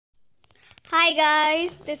Hi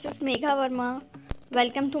guys, this is Megha Verma.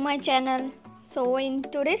 Welcome to my channel. So in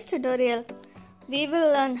today's tutorial, we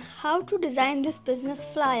will learn how to design this business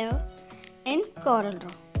flyer in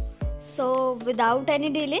CorelDraw. So without any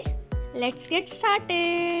delay, let's get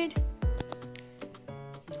started.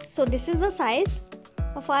 So this is the size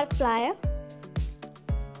of our flyer.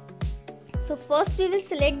 So first we will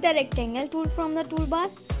select the rectangle tool from the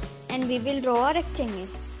toolbar and we will draw a rectangle.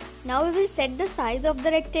 Now we will set the size of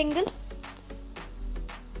the rectangle.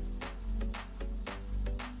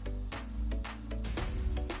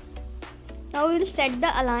 Now we will set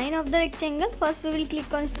the align of the rectangle. First we will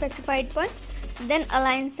click on specified point, then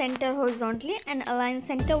align center horizontally and align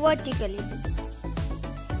center vertically.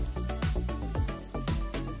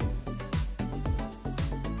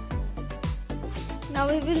 Now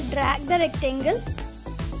we will drag the rectangle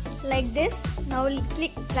like this. Now we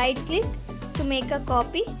will right click to make a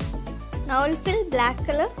copy. Now we will fill black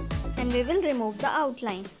color and we will remove the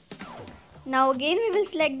outline. Now again we will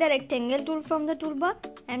select the rectangle tool from the toolbar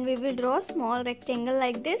and we will draw a small rectangle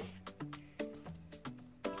like this.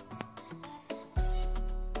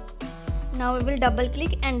 Now we will double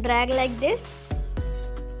click and drag like this.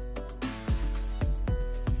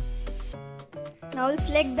 Now we'll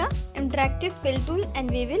select the interactive fill tool and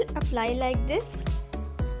we will apply like this.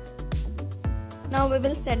 Now we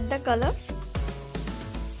will set the colors.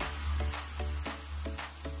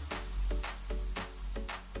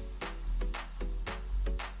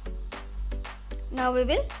 Now we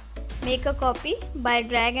will make a copy by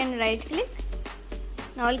drag and right click.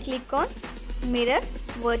 Now I'll click on mirror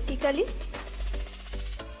vertically.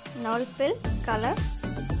 Now I'll fill color.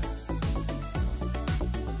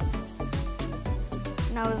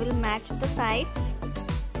 Now we will match the sides.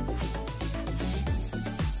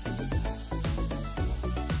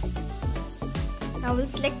 Now we'll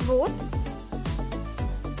select both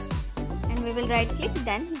and we will right click,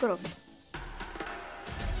 then group.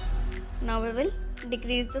 Now we will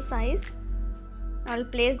decrease the size. I will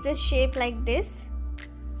place this shape like this.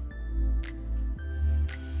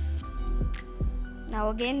 Now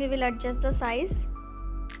again we will adjust the size.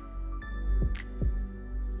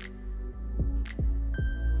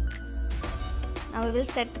 Now we will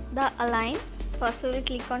set the align. First we will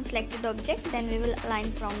click on selected object, then we will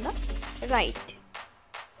align from the right.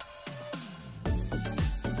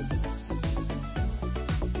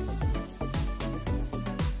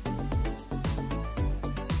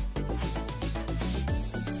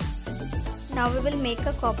 Now we will make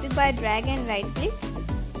a copy by drag and right click.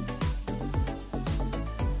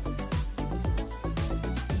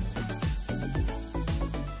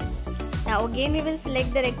 Now again we will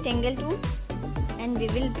select the rectangle tool and we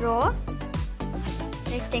will draw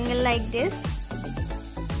rectangle like this.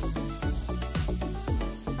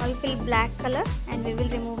 Now we fill black color and we will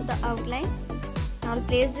remove the outline. Now we'll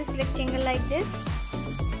place this rectangle like this.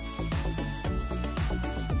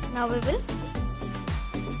 Now we will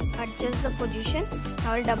adjust the position.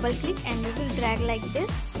 Now I'll double click and we will drag like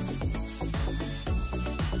this.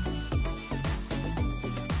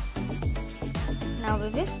 Now we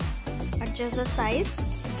will adjust the size.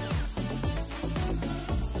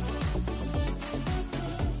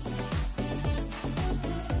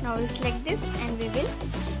 Now we'll select this and we will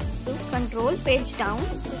do control page down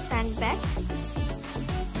to send back.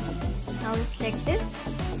 Now we'll select this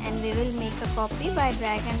and we will make a copy by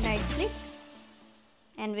drag and right click.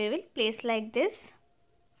 And we will place like this.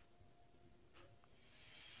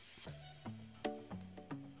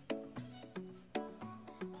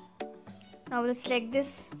 Now we'll select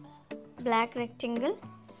this black rectangle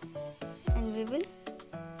and we will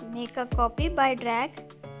make a copy by drag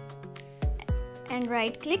and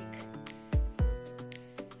right click.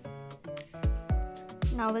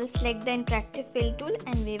 Now we'll select the interactive fill tool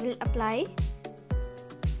and we will apply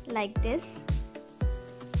like this.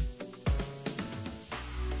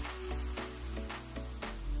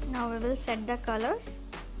 Now we will set the colors.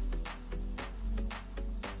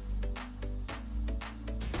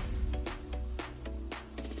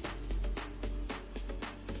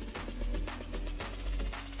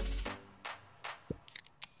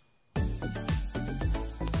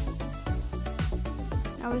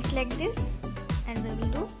 Now we'll select this and we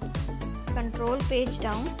will do control page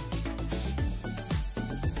down.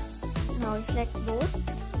 Now we'll select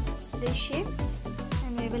both these shapes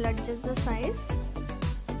and we will adjust the size.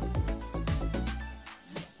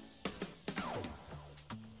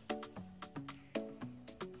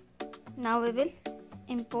 Now we will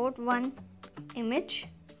import one image.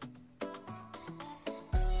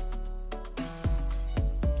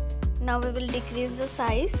 Now we will decrease the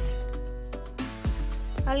size.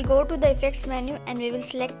 I'll go to the effects menu and we will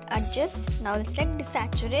select adjust. Now we'll select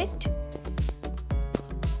desaturate.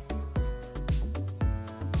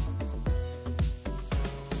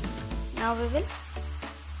 Now we will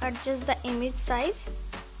adjust the image size.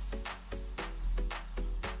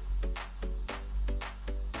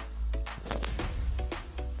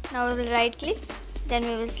 Now we will right click, then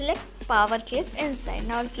we will select power clip inside.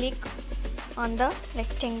 Now I'll click on the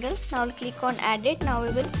rectangle. Now I'll click on edit. Now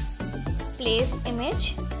we will place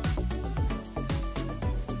image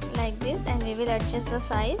like this and we will adjust the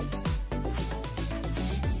size.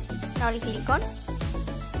 Now I'll click on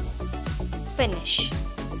finish.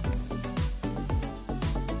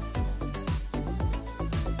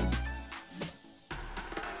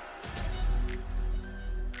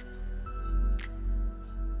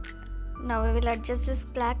 Now we will adjust this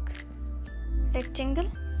black rectangle.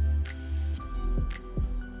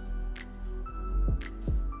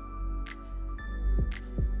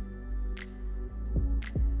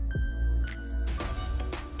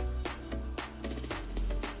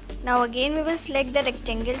 Now again we will select the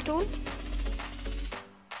rectangle tool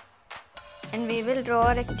and we will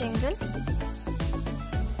draw a rectangle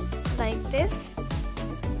like this.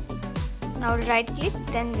 Now right click,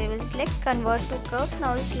 then we will select convert to curves.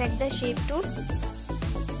 Now we'll select the shape tool.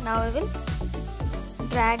 Now we will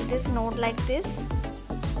drag this node like this.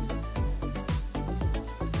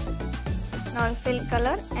 Now we'll fill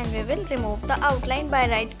color and we will remove the outline by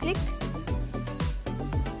right click.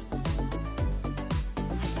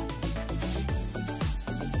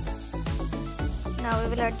 Now we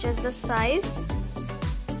will adjust the size.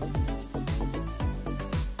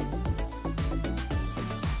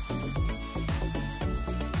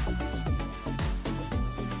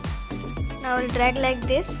 Now we'll drag like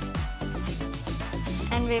this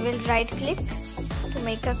and we will right click to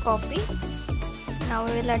make a copy. Now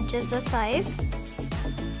we will adjust the size.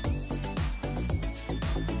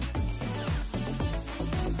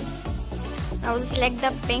 Now we'll select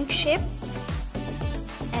the pink shape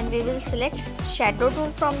and we will select shadow tool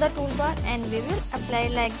from the toolbar and we will apply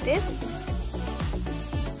like this.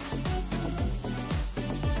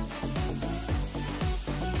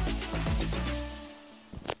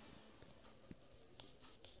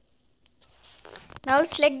 Now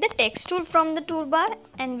select the text tool from the toolbar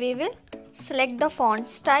and we will select the font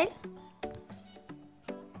style.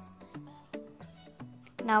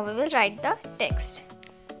 Now we will write the text.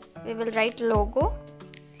 We will write logo.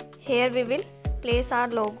 Here we will place our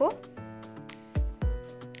logo.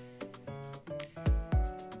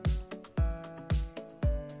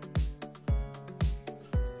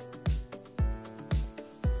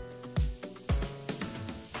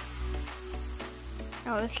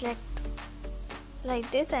 Now we'll select like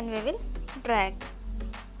this and we will drag.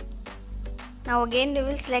 Now again we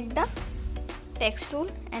will select the text tool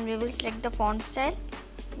and we will select the font style.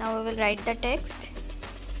 Now we will write the text.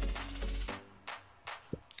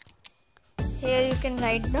 Here you can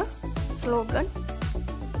write the slogan.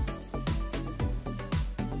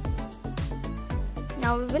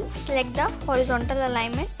 Now we will select the horizontal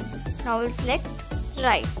alignment. Now we will select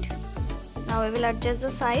right. Now we will adjust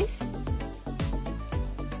the size.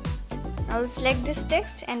 Now we'll select this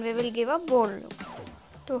text and we will give a bold look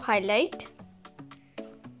to highlight.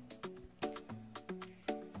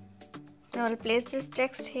 Now we'll place this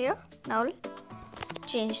text here. Now we'll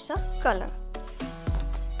change the color.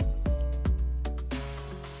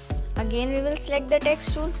 Again we will select the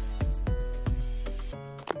text tool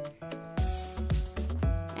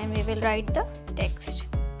and we will write the text.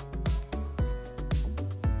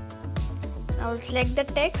 Now we'll select the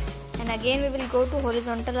text and again we will go to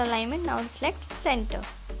horizontal alignment. Now we'll select center.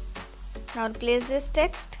 Now we'll place this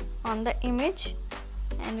text on the image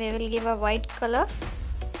and we will give a white color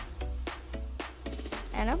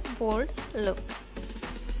and a bold look.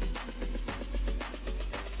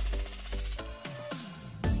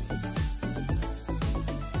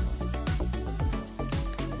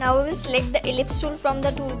 Now we will select the ellipse tool from the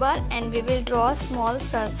toolbar and we will draw a small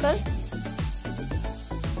circle.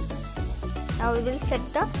 Now we will set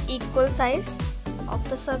the equal size of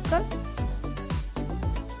the circle.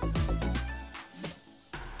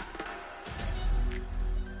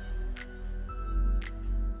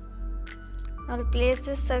 Now we'll place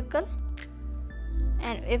this circle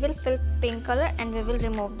and we will fill pink color and we will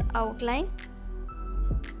remove the outline.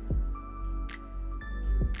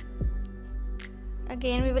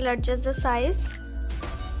 Again we will adjust the size.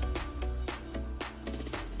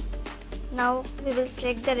 Now we will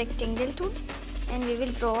select the rectangle tool and we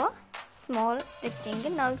will draw a small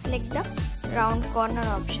rectangle. Now select the round corner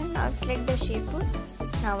option. Now select the shape tool.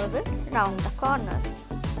 Now we will round the corners.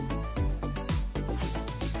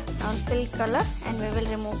 Now fill color and we will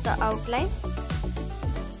remove the outline.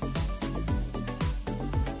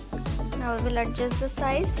 Now we will adjust the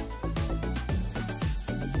size.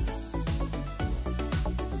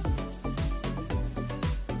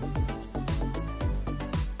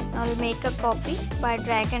 Now we'll make a copy by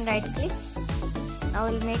drag and right click. Now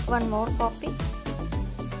we'll make one more copy.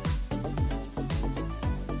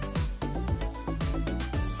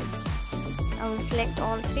 Now we'll select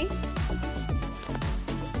all three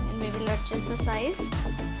and we will adjust the size.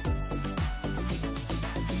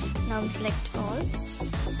 Now we select all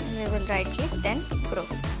and we will right click, then group.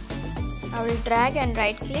 I will drag and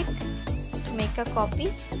right click to make a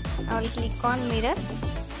copy. I will click on mirror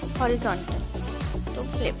horizontal to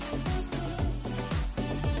flip.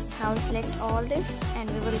 Now select all this and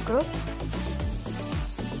we will group.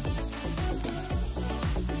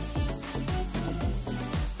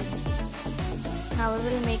 Now we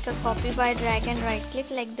will make a copy by drag and right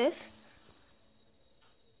click like this.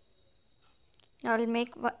 Now we'll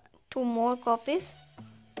make two more copies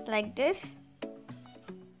like this.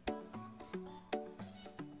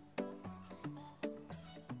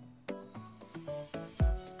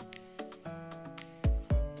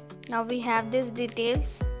 Now we have these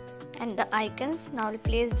details and the icons. Now we'll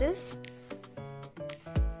place this.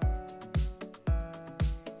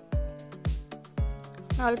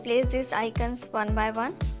 Now I'll place these icons one by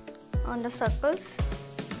one on the circles.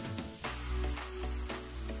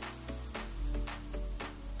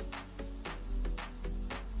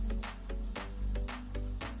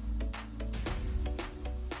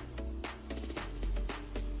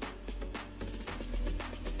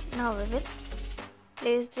 Now we will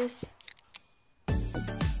place this.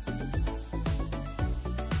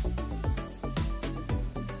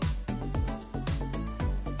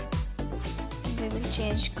 We will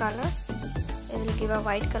change color. We will give a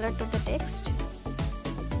white color to the text.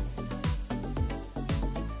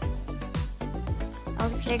 Now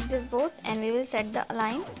we select this both and we will set the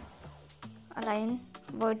align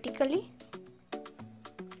vertically.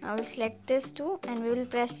 Now we select this too and we will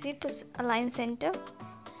press it to align center.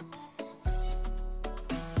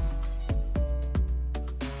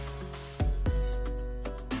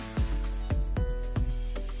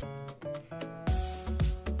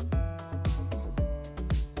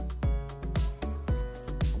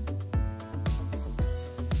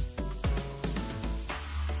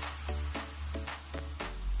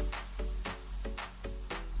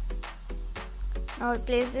 Now we'll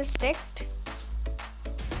place this text.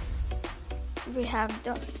 We have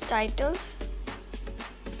the titles.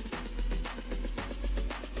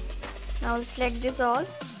 Now we'll select this all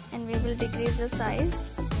and we will decrease the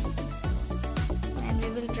size and we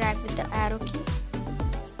will drag with the arrow key.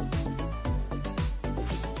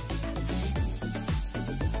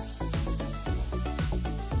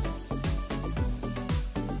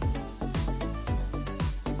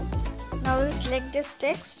 Now we'll select this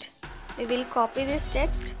text. We will copy this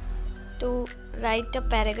text to write a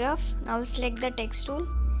paragraph. Now select the text tool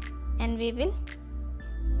and we will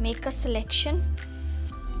make a selection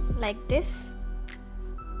like this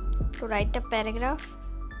to write a paragraph.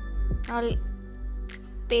 Now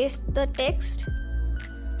paste the text.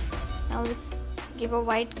 Now let's give a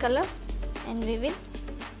white color and we will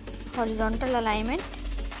horizontal alignment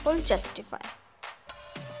full justify.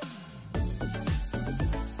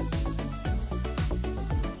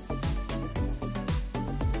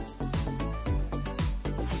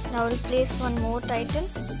 Now we'll place one more title.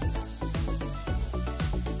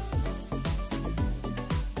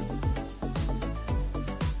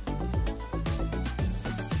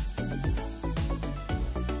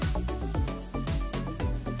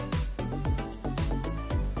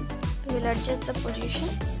 We will adjust the position.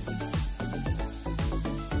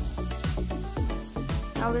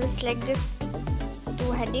 Now we'll select this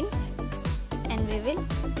two headings and we will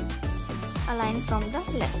align from the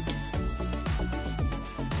left.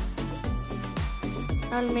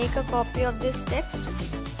 I'll make a copy of this text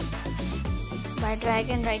by drag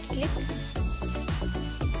and right click.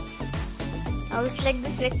 I will select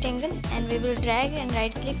this rectangle and we will drag and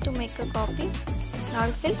right click to make a copy. Now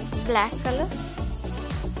I'll fill black color.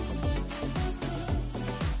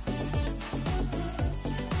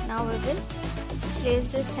 Now we will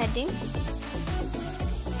place this heading.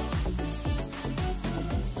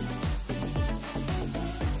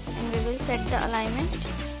 And we will set the alignment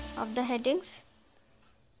of the headings.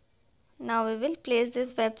 Now we will place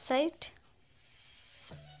this website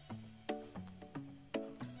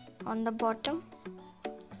on the bottom.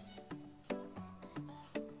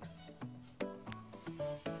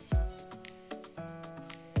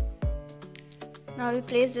 Now we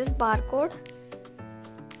place this barcode.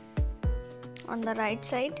 on the right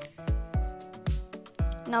side.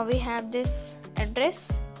 Now we have this address.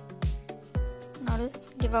 Now we'll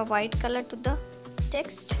give a white color to the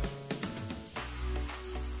text.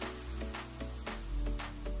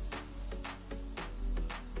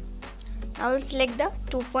 Now we'll select the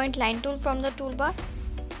 2-point line tool from the toolbar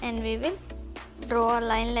and we will draw a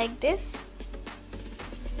line like this.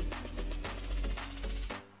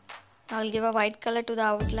 Now I'll give a white color to the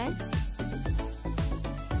outline.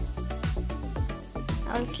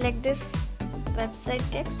 I will select this website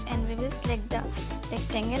text and we will select the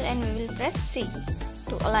rectangle and we will press C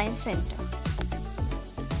to align center.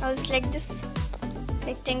 I will select this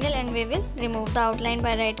rectangle and we will remove the outline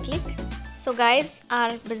by right click. So guys,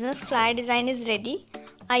 our business flyer design is ready.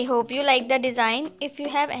 I hope you like the design. If you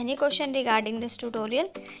have any question regarding this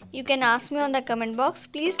tutorial, you can ask me on the comment box.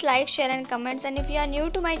 Please like, share and comments, and if you are new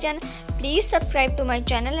to my channel, please subscribe to my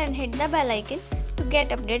channel and hit the bell icon to get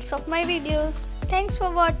updates of my videos. Thanks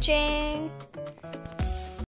for watching.